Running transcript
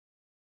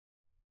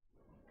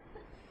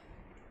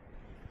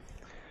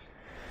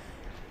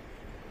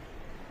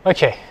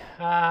Okay,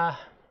 GAN,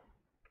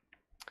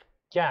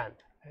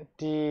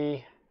 the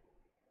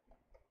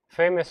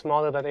famous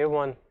model that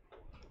everyone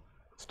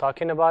is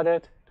talking about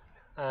it,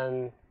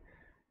 and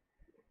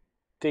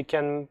they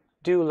can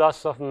do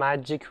lots of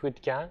magic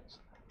with GANs.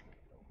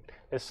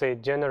 Let's say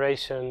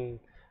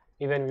generation,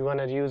 even we want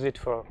to use it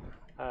for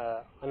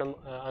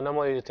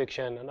anomaly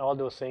detection and all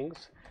those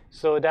things.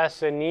 So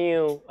that's a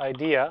new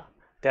idea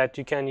that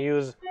you can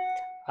use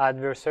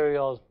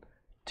adversarial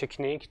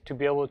technique to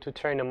be able to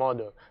train a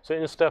model. So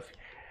instead of,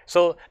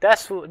 so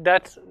that's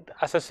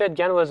as I said,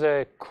 GAN was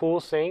a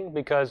cool thing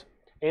because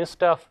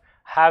instead of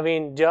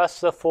having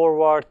just a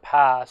forward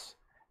pass,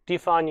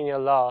 defining a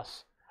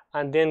loss,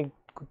 and then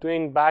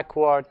doing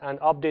backward and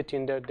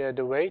updating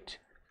the weight,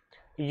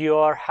 you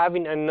are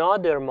having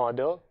another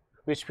model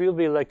which will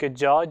be like a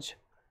judge,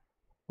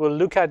 will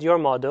look at your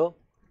model,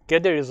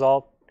 get the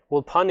result,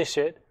 will punish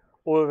it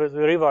or will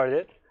reward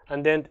it,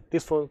 and then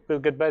this one will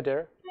get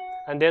better.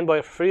 And then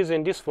by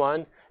freezing this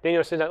one, then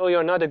you're saying that, oh,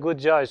 you're not a good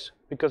judge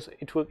because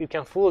it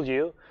can fool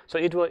you. So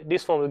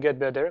this one will get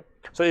better.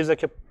 So it's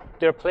like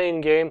they're playing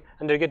game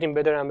and they're getting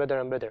better and better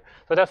and better.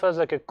 So that was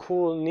like a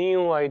cool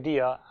new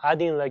idea,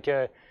 adding like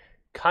a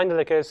kind of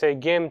like I say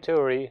game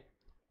theory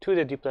to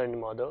the deep learning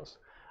models.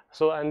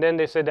 So and then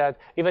they said that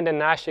even the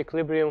Nash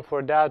equilibrium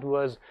for that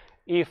was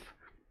if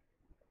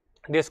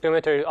the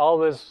discriminator is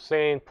always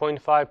saying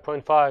 0.5,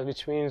 0.5,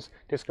 which means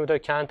the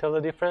discriminator can't tell the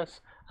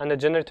difference, and the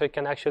generator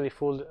can actually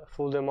fool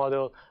the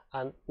model,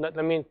 and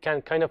can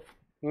kind of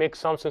make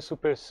something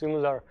super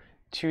similar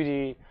to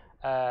the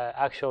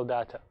actual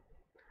data.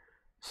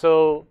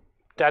 So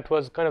that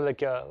was kind of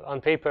like on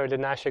paper the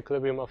Nash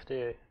equilibrium of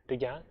the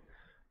GAN,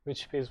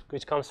 which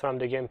comes from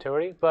the game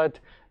theory. But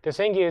the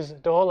thing is,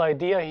 the whole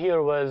idea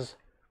here was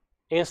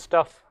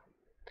instead of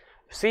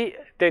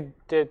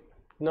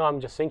no, I'm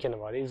just thinking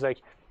about it. It's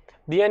like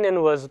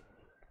DNN was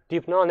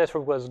deep neural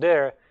network was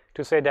there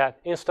to say that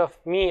instead of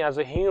me as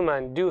a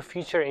human do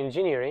feature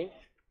engineering,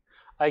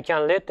 I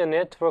can let the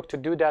network to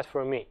do that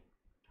for me.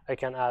 I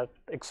can add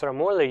extra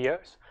more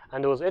layers,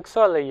 and those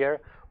extra layers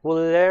will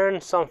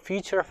learn some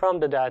feature from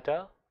the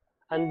data,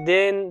 and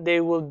then they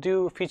will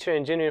do feature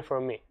engineering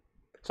for me.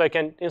 So I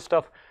can, instead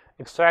of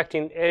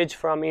extracting edge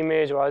from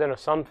image or I don't know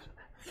some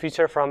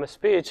feature from a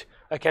speech,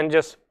 I can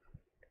just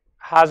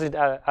has it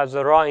as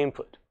a raw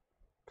input.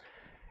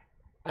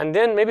 And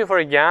then maybe for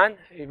a GAN,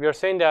 if you're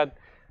saying that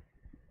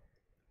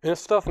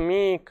instead of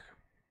me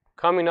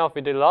coming up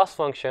with the loss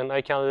function,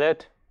 I can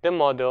let the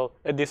model,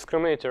 a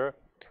discriminator,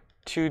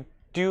 to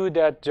do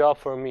that job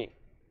for me.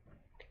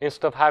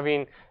 Instead of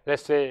having,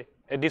 let's say,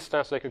 a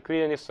distance like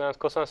Euclidean distance,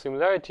 cosine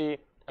similarity,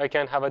 I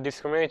can have a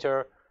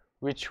discriminator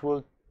which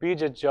will be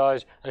the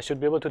judge and should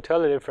be able to tell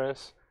the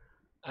difference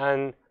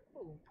and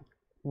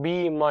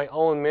be my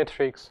own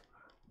metrics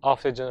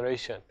of the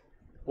generation,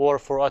 or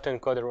for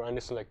autoencoder or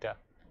anything like that.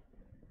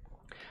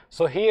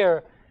 So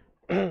here,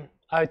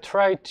 I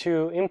tried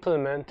to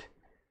implement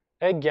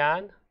a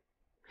GAN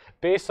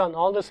based on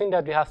all the things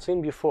that we have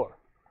seen before.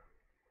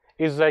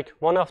 It's like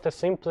one of the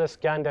simplest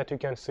GAN that you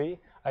can see.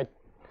 I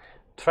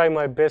try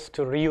my best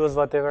to reuse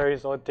whatever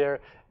is out there,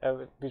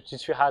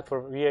 which you had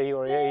for VAE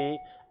or AE,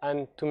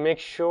 and to make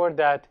sure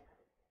that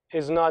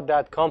it's not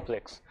that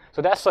complex.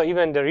 So that's why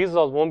even the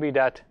result won't be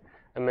that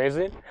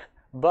amazing,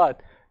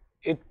 but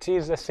it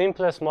is the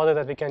simplest model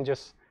that we can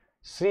just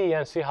see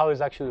and see how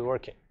it's actually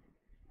working.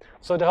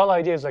 So the whole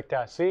idea is like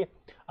that. See,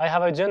 I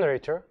have a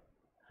generator.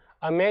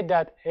 I made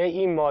that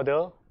AE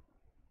model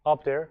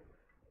up there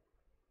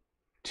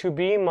to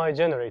be my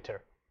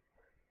generator.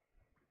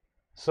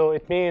 So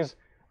it means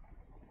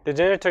the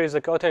generator is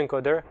like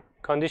autoencoder,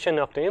 condition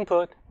of the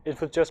input,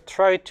 it would just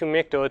try to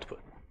make the output,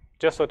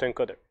 just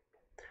autoencoder.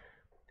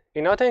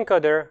 In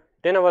autoencoder,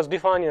 then I was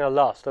defining a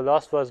loss. The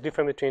loss was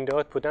different between the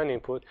output and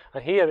input.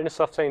 And here,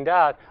 instead of saying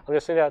that, I'm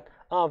just saying that,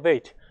 oh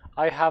wait,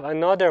 I have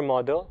another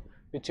model,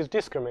 which is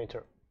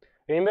discriminator.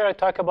 Remember I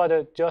talked about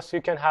it, just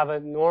you can have a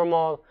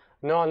normal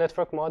neural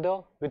network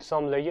model with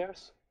some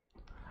layers,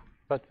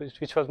 but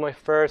which was my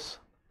first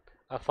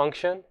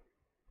function,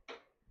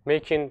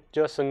 making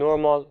just a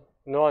normal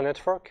neural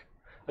network.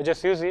 I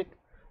just use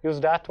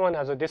that one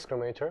as a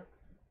discriminator,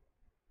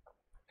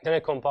 then I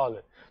compile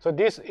it. So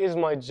this is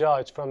my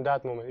judge from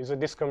that moment, is a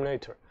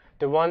discriminator,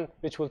 the one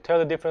which will tell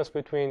the difference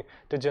between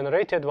the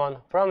generated one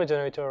from the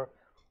generator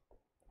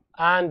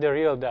and the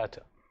real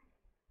data.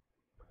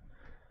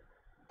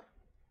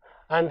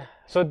 And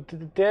so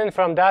then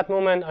from that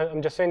moment,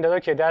 I'm just saying that,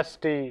 okay, that's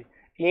the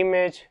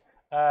image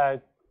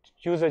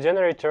user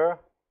generator,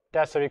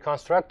 that's a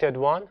reconstructed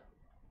one,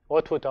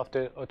 output of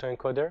the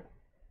autoencoder.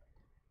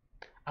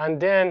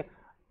 And then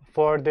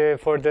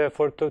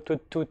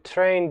to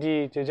train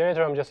the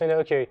generator, I'm just saying that,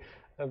 okay,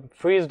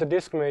 freeze the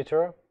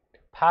discriminator,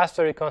 pass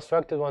the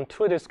reconstructed one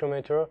through the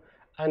discriminator,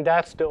 and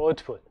that's the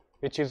output,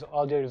 which is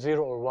either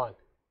 0 or 1.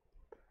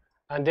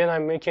 And then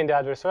I'm making the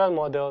adversarial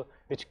model,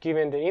 which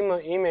given the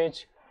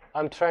image,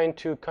 I'm trying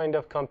to kind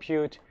of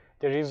compute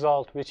the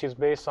result, which is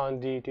based on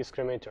the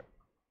discriminator.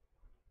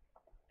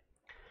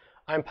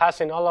 I'm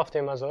passing all of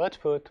them as an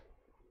output,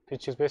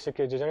 which is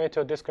basically the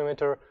generator,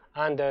 discriminator,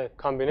 and the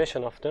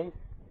combination of them.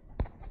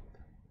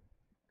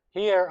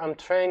 Here I'm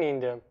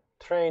training the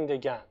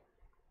GAN.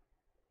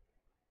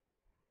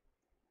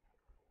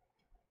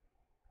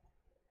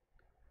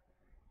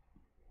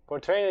 For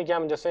training the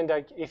GAN, I'm just saying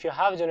that if you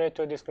have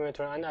generator,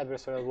 discriminator, and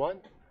adversarial one,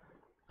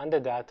 and the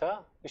data,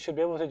 you should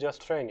be able to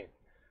just train it.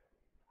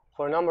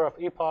 For a number of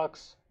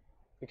epochs,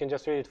 you can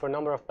just read it for a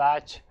number of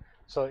batch.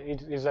 So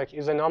it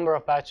is a number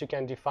of batch you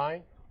can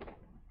define,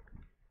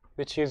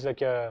 which is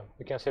like a,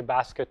 you can say,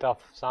 basket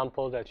of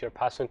sample that you're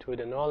passing through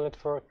the neural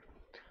network.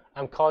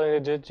 I'm calling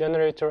it the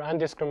generator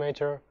and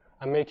discriminator.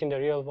 I'm making the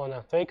real one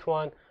and fake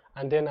one,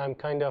 and then I'm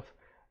kind of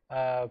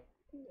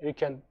you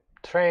can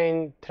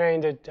train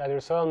the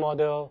adversarial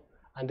model,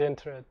 and then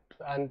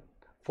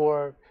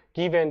for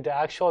given the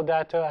actual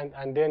data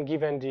and then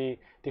given the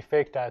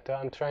fake data,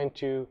 I'm trying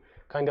to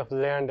kind of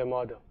learn the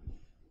model.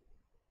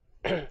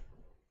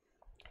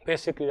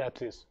 Basically,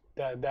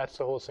 that's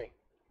the whole thing.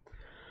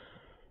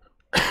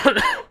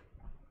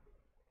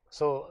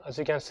 So as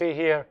you can see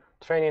here,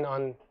 training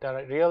on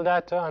the real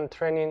data and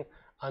training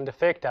on the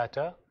fake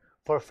data.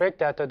 For fake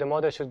data, the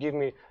model should give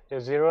me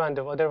the 0, and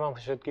the other one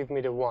should give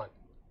me the 1.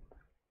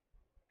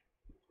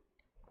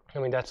 I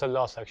mean, that's a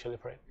loss actually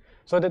for it.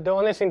 So the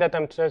only thing that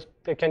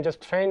I can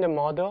just train the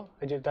model.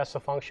 That's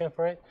a function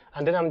for it,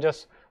 and then I'm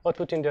just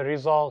outputting the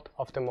result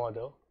of the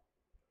model.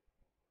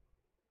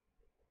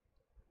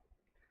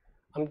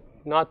 I'm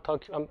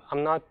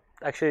not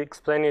actually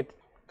explaining it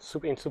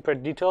in super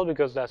detail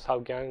because that's how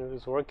GAN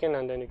is working,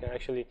 and then you can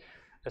actually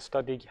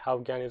study how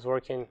GAN is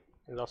working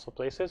in lots of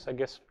places. I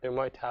guess they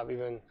might have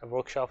even a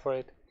workshop for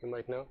it. You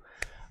might know,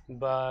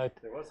 but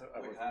there was I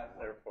was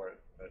there for it.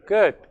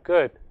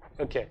 Good.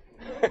 Okay.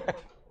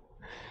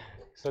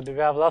 So we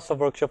have lots of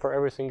workshop for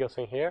every single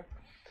thing here.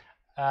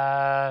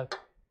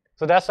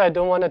 So that's why I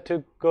don't want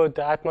to go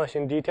that much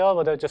in detail,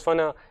 but I just want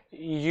to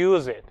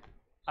use it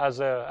as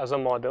a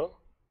model.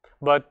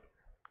 But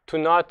to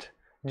not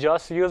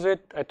just use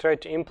it, I try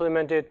to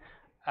implement it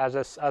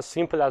as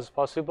simple as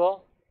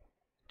possible,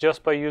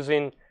 just by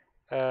using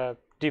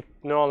deep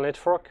neural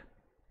network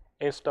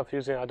instead of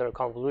using either a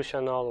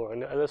convolutional or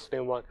an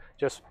eliciting one.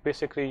 Just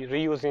basically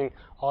reusing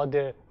all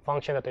the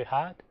function that I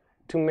had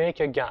to make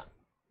a GAN.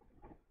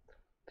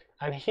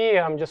 And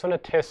here I'm just going to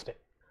test it.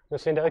 I'm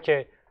saying that,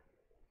 okay,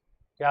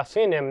 you have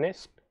seen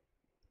MNIST.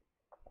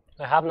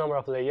 I have number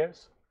of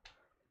layers,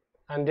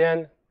 and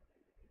then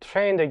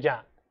train the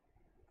GAN.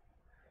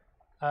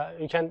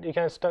 You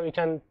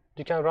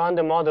can run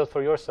the model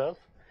for yourself.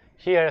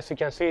 Here, as you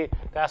can see,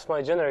 that's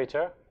my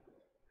generator,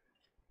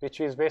 which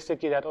is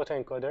basically that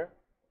autoencoder,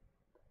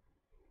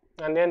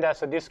 and then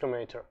that's a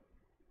discriminator.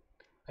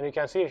 And you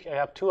can see I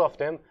have two of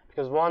them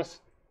because once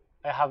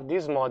I have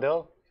this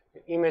model,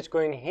 image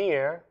going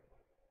here,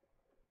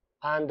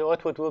 and the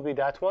output will be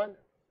that one.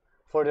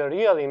 For the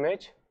real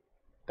image,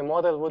 the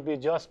model would be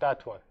just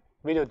that one,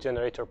 without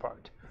generator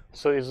part.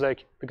 So it's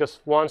like, because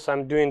once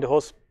I'm doing the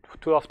whole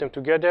two of them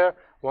together,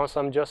 once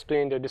I'm just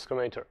doing the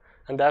discriminator.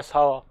 And that's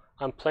how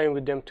I'm playing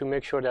with them to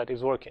make sure that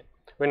it's working.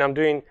 When I'm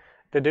doing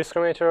the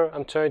discriminator,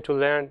 I'm trying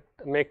to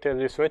make the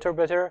discriminator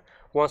better.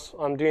 Once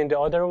I'm doing the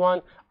other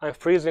one, I'm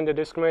freezing the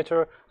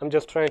discriminator. I'm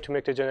just trying to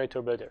make the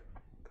generator better.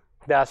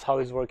 That's how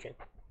it's working.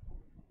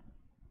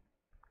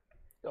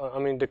 I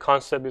mean, the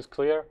concept is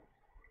clear.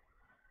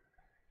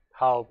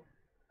 How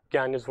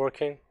GAN is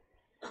working.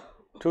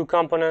 Two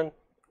component.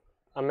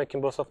 I'm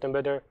making both of them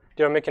better.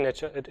 They are making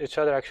each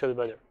other actually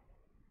better.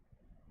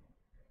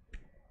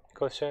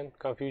 Question,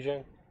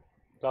 confusion,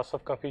 lots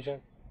of confusion.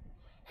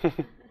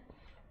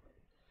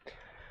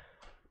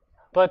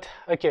 But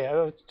okay, I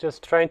was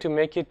just trying to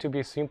make it to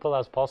be simple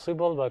as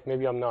possible, but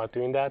maybe I'm not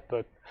doing that.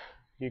 But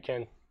you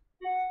can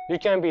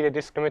be the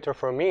discriminator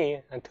for me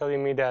and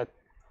telling me that.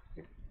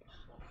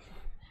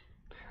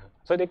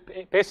 So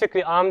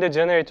basically, I'm the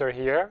generator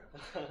here,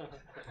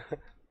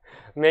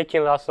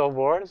 making lots of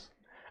words.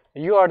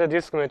 You are the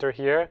discriminator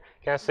here.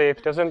 Can say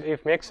if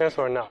it makes sense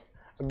or not.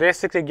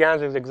 Basically,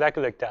 GAN is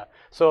exactly like that.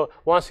 So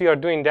once you are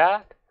doing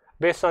that,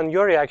 based on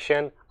your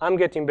reaction, I'm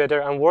getting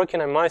better. I'm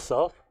working on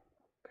myself,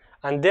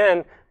 and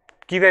then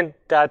given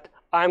that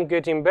I'm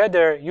getting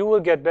better, you will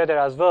get better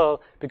as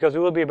well because you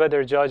will be a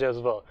better judge as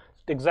well.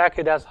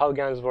 Exactly, that's how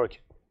GAN is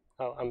working.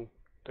 Oh, I'm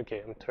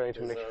trying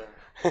to make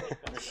sure.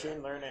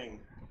 Machine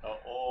learning.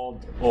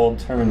 Old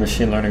term in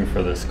machine learning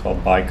for this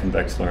called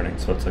biconvex learning.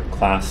 So it's a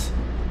class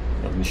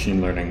of machine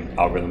learning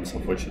algorithms,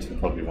 of which this would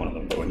probably be one of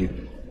them. But when you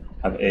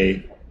have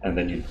A and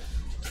then you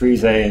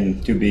freeze A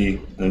and do B,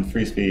 and then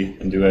freeze B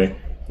and do A,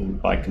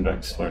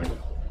 biconvex learning.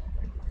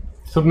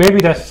 So maybe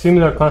that's a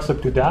similar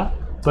concept to that,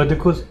 but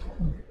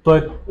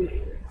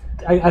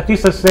at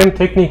least the same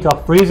technique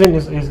of freezing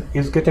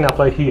is getting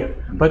applied here,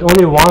 but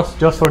only once,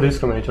 just for the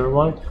discriminator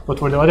one. But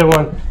for the other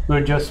one,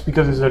 we're just,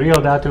 because it's a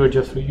real data, we're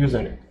just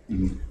using it.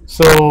 Mm-hmm.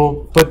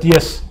 So, but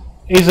yes,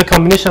 it's a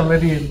combination of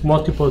maybe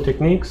multiple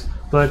techniques,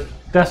 but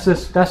that's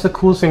the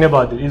cool thing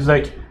about it. It's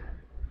like,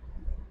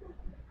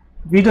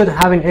 without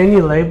having any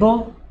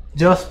label,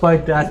 just by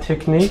that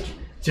technique,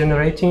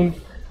 generating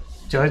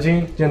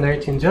judging,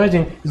 generating,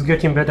 judging, is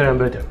getting better and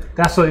better.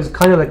 That's why it's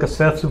kind of like a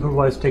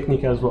self-supervised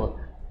technique as well.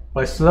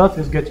 By self,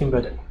 is getting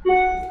better.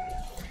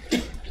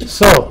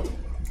 So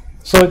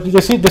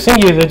the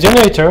thing is, the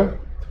generator,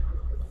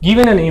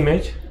 given an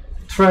image,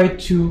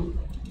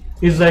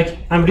 is like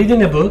I'm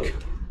reading a book,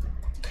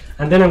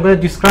 and then I'm going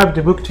to describe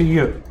the book to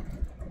you.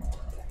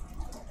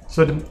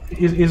 So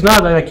it's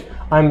not like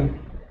I'm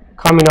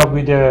coming up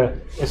with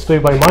a story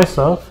by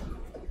myself.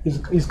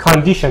 It's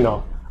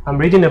conditional. I'm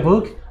reading a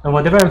book, and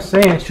whatever I'm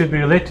saying should be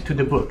related to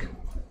the book.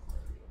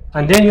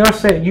 And then you're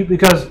saying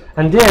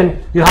and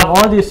then you have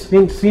all these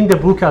things in the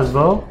book as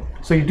well.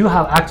 So you do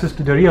have access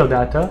to the real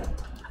data,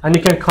 and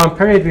you can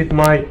compare it with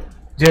my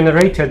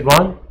generated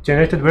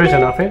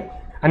version of it,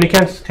 and you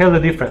can tell the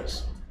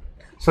difference.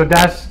 So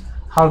that's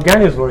how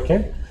GAN is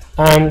working.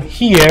 And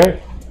here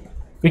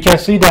we can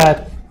see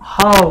that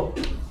how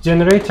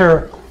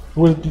generator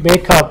will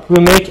make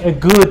a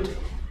good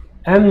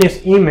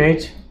MNIST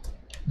image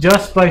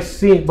just by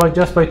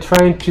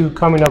trying to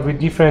coming up with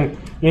different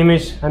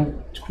image,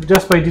 and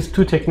just by these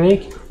two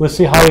techniques, we'll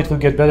see how it will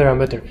get better and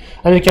better.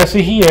 And you can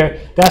see here,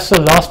 that's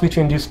the loss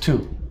between these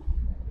two.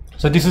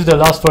 So this is the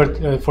loss for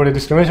the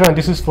discriminator, and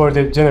this is for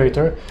the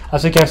generator.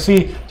 As you can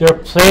see, they're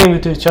playing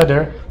with each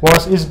other.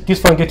 Once is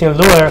this one getting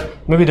lower,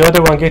 maybe the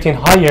other one getting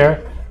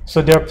higher.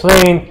 So they're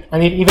playing,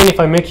 and even if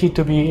I make it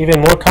to be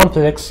even more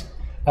complex,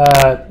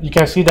 you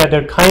can see that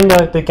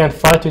they can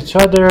fight each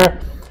other,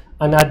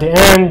 and at the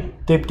end,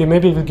 they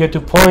maybe will get to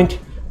point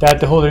that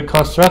the whole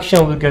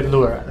reconstruction will get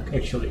lower.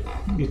 Actually,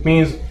 it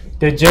means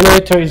the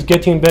generator is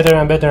getting better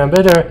and better and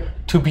better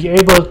to be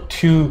able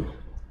to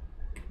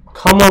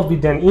come up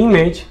with an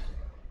image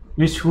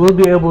which will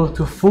be able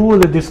to fool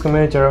the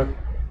discriminator,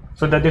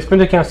 so that the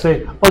discriminator can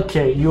say,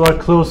 okay, you are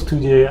close to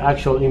the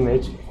actual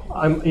image.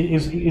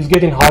 It's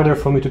getting harder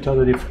for me to tell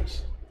the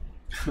difference.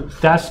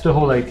 That's the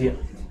whole idea.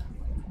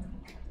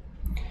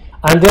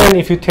 And then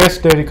if you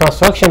test the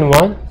reconstruction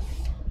one,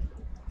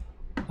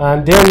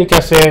 and then you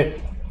can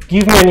say,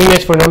 give me an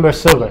image for number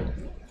 7.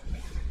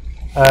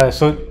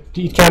 So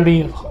it can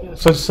be,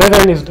 so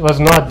 7 was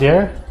not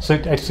there. So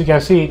as you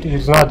can see, it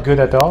is not good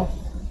at all,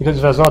 because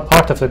it was not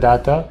part of the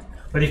data.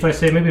 But if I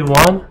say maybe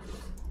 1,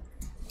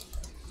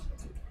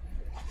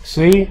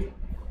 see,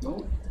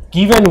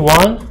 given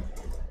 1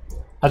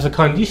 as a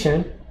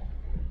condition,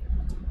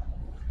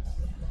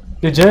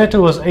 the generator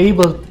was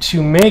able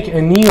to make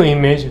a new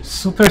image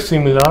super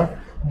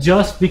similar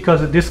just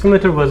because the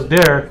discriminator was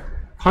there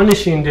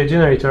punishing the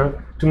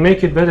generator to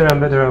make it better and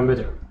better and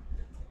better.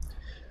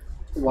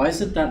 Why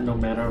is it that no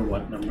matter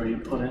what number you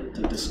put in,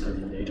 the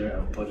discriminator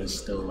output is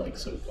still like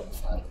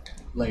 0.5?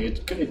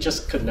 Like it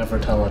just could never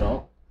tell at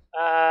all?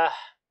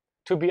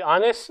 To be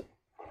honest,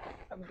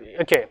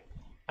 okay,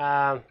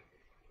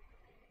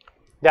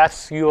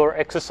 that's your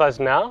exercise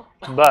now,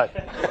 but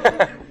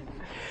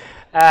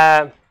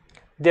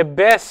the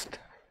best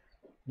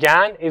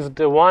GAN is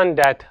the one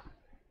that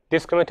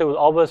discriminator will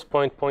always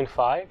point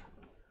 0.5,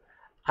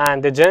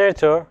 and the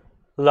generator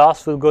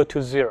loss will go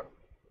to 0.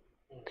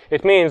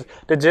 It means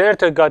the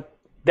generator got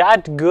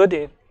that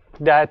good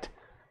that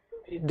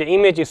the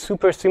image is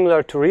super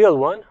similar to real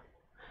one,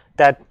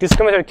 that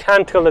discriminator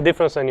can't tell the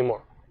difference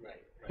anymore.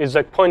 It's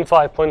like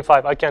 0.5,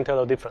 0.5, I can't tell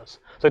the difference.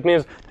 So it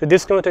means the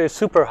discriminator is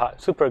super high,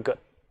 super good.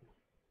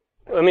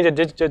 I mean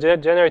the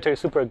generator is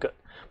super good.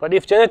 But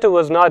if generator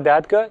was not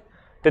that good,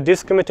 the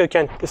discriminator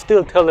can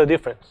still tell the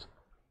difference.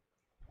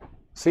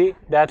 See,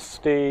 that's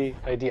the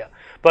idea.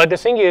 But the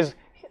thing is,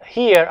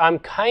 here I'm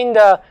kind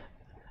of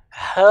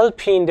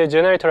helping the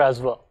generator as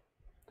well.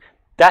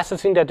 That's the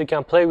thing that you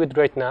can play with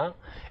right now.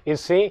 You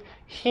see,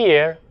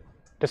 here,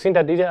 the thing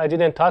that I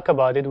didn't talk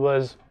about it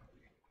was,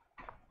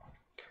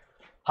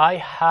 I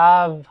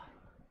have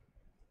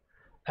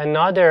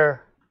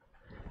another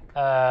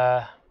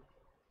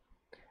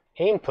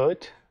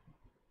input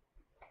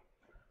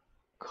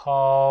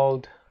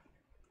called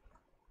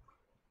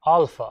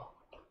alpha.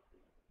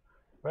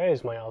 Where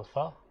is my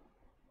alpha?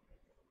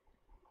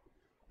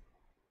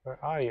 Where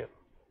are you?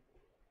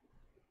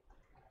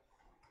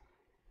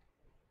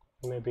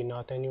 Maybe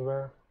not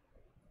anywhere.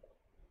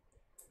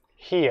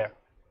 Here,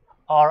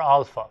 R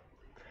alpha.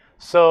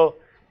 So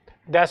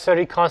that's a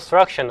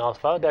reconstruction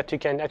alpha that you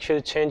can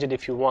actually change it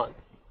if you want.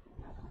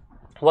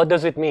 What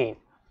does it mean?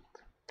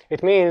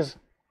 It means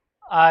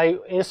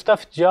instead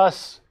of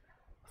just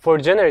for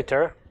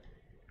generator,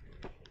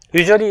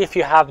 usually if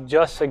you have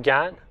just a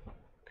GAN,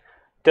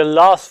 the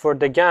loss for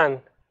the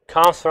GAN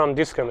comes from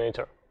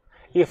discriminator.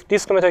 If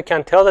discriminator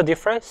can tell the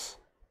difference,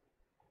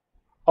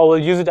 I will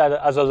use it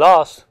as a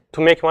loss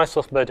to make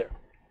myself better,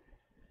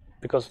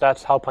 because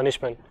that's how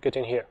punishment get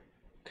in here.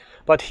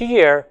 But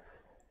here,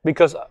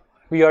 because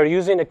we are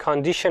using a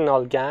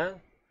conditional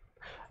GAN,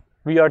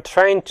 we are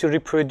trying to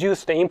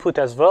reproduce the input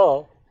as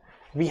well.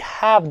 We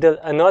have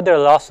another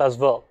loss as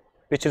well,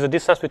 which is the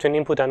distance between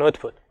input and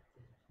output.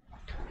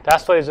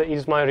 That's why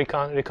it's my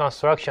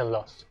reconstruction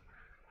loss.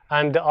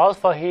 And the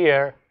alpha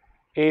here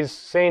is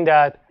saying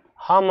that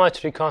how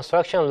much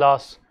reconstruction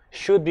loss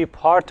should be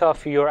part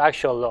of your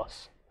actual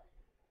loss.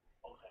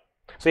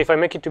 So if I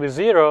make it to be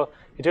 0,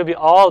 it will be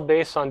all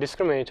based on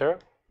discriminator.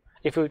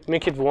 If you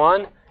make it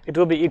 1, it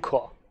will be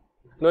equal.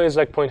 No, it's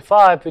like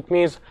 0.5. It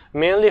means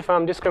mainly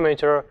from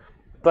discriminator,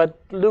 but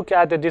look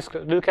at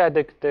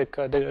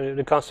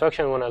the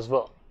construction one as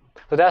well.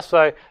 So that's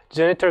why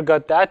generator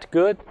got that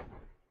good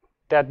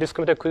that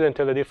discriminator couldn't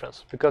tell the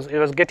difference, because it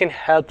was getting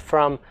help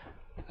from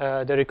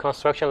the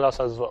reconstruction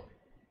loss as well.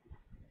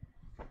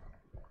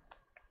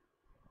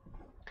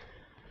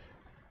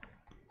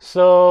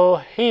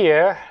 So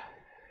here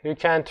you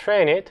can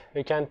train it,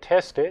 you can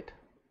test it,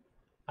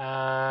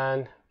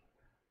 and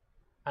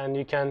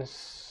you can,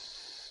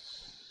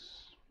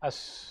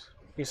 as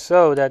you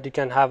saw, that you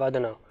can have, I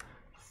don't know,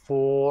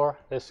 4.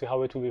 Let's see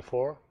how it will be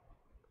 4.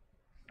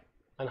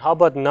 And how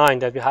about 9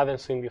 that we haven't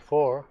seen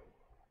before?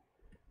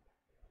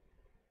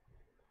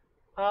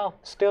 Oh,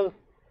 still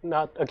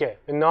not. Okay,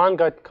 the 9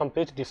 got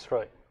completely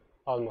destroyed,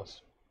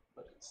 almost.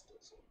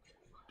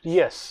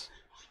 Yes.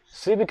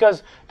 See,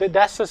 because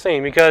that's the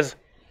same, because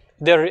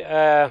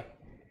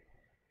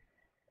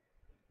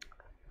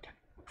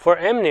for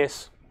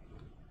MNIST,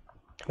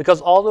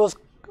 because all those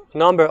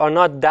numbers are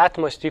not that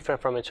much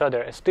different from each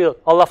other, still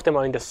all of them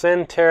are in the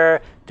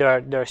center,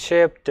 they're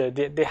shaped,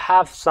 they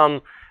have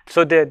some,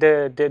 so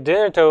the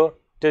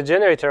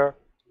generator,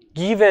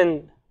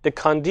 given the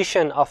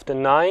condition of the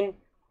 9,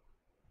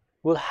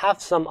 will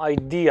have some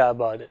idea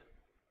about it.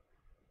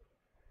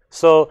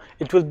 So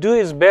it will do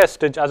its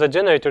best as a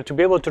generator to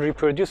be able to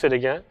reproduce it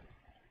again,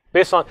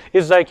 based on,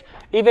 it's like,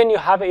 even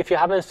if you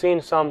haven't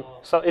seen so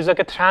it's like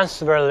a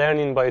transfer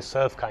learning by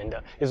itself, kind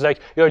of. It's like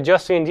you're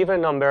just seeing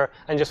different number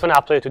and just want to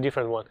apply it to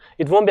different one.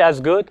 It won't be as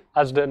good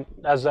as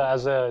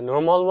a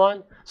normal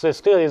one, so it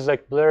still is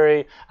like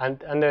blurry, and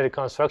the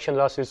reconstruction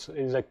loss is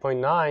like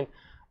 0.9,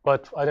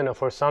 but I don't know,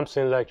 for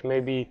something like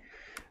maybe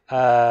 2,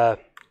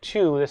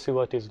 let's see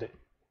what is it.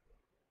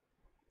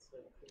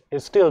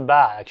 It's still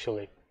bad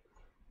actually.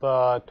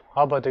 But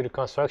how about the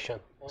reconstruction?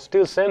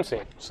 Still same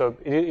thing. So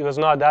it was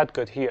not that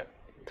good here.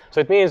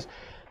 So it means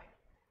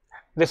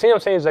the thing I'm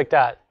saying is like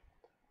that.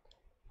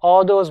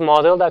 All those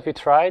models that we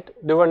tried,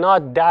 they were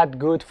not that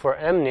good for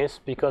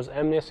MNIST, because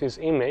MNIST is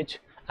image,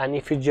 and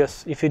if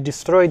you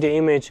destroy the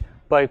image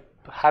by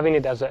having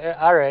it as an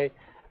array,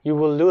 you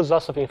will lose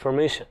lots of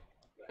information.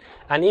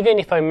 And even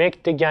if I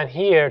make the GAN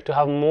here to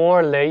have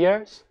more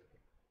layers,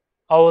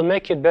 I will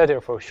make it better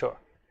for sure.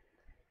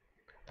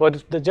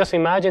 But just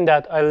imagine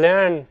that I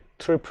learn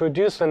to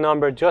reproduce a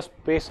number just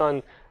based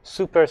on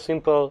super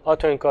simple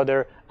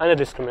autoencoder and a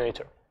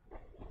discriminator.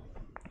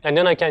 And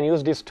then I can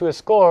use these two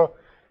scores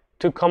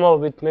to come up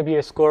with maybe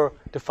a score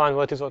to find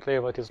what is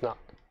outlier, what is not.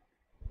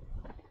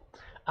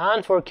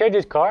 And for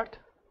credit card,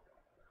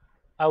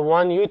 I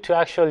want you to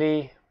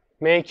actually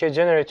make a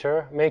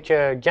generator, make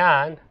a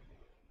GAN,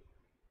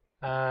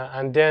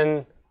 and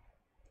then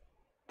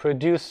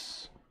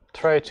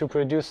try to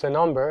produce a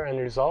number and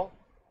resolve.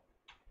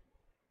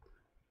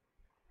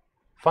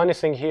 Funny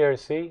thing here,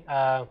 see,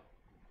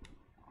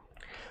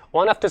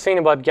 one of the things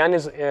about GAN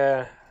is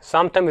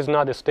sometimes it's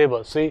not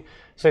stable. See,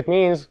 so it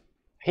means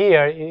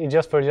here it's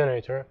just for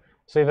generator.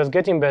 So it was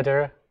getting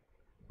better,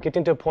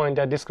 getting to a point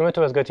that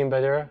discriminator was getting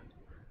better,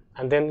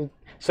 and then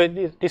so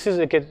this is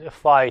like a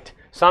fight.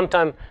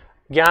 Sometimes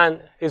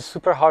GAN is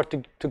super hard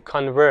to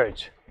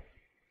converge.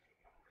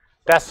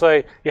 That's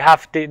why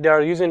they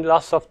are using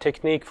lots of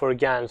technique for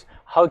GANs.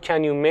 How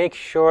can you make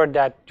sure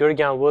that your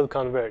GAN will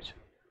converge?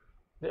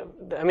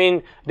 I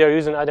mean, they're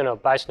using, I don't know,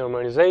 batch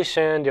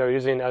normalization, they're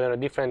using, I don't know,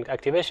 different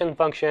activation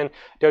function,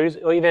 they're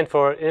using, or even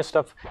for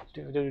stuff,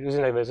 they're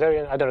using like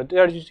Wazarian, I don't know,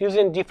 they're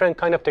using different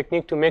kind of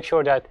technique to make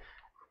sure that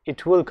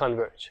it will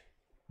converge.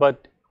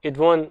 But it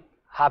won't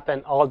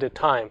happen all the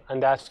time,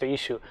 and that's the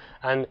issue.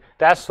 And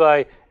that's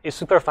why it's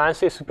super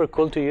fancy, super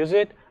cool to use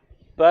it,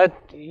 but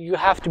you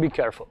have to be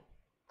careful.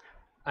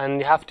 And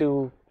you have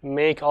to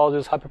make all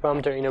those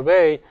hyperparameters in a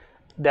way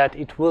that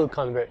it will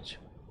converge.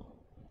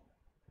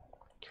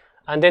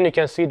 And then you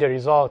can see the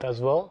result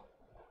as well,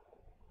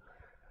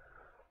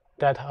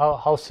 that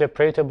how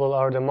separatable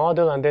are the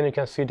model, and then you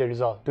can see the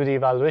result. Do the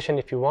evaluation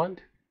if you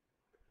want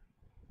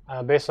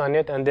based on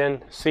it, and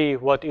then see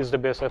what is the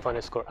best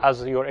final score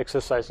as your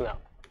exercise now.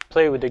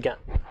 Play with the GAN.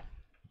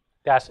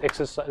 That's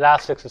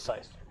last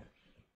exercise.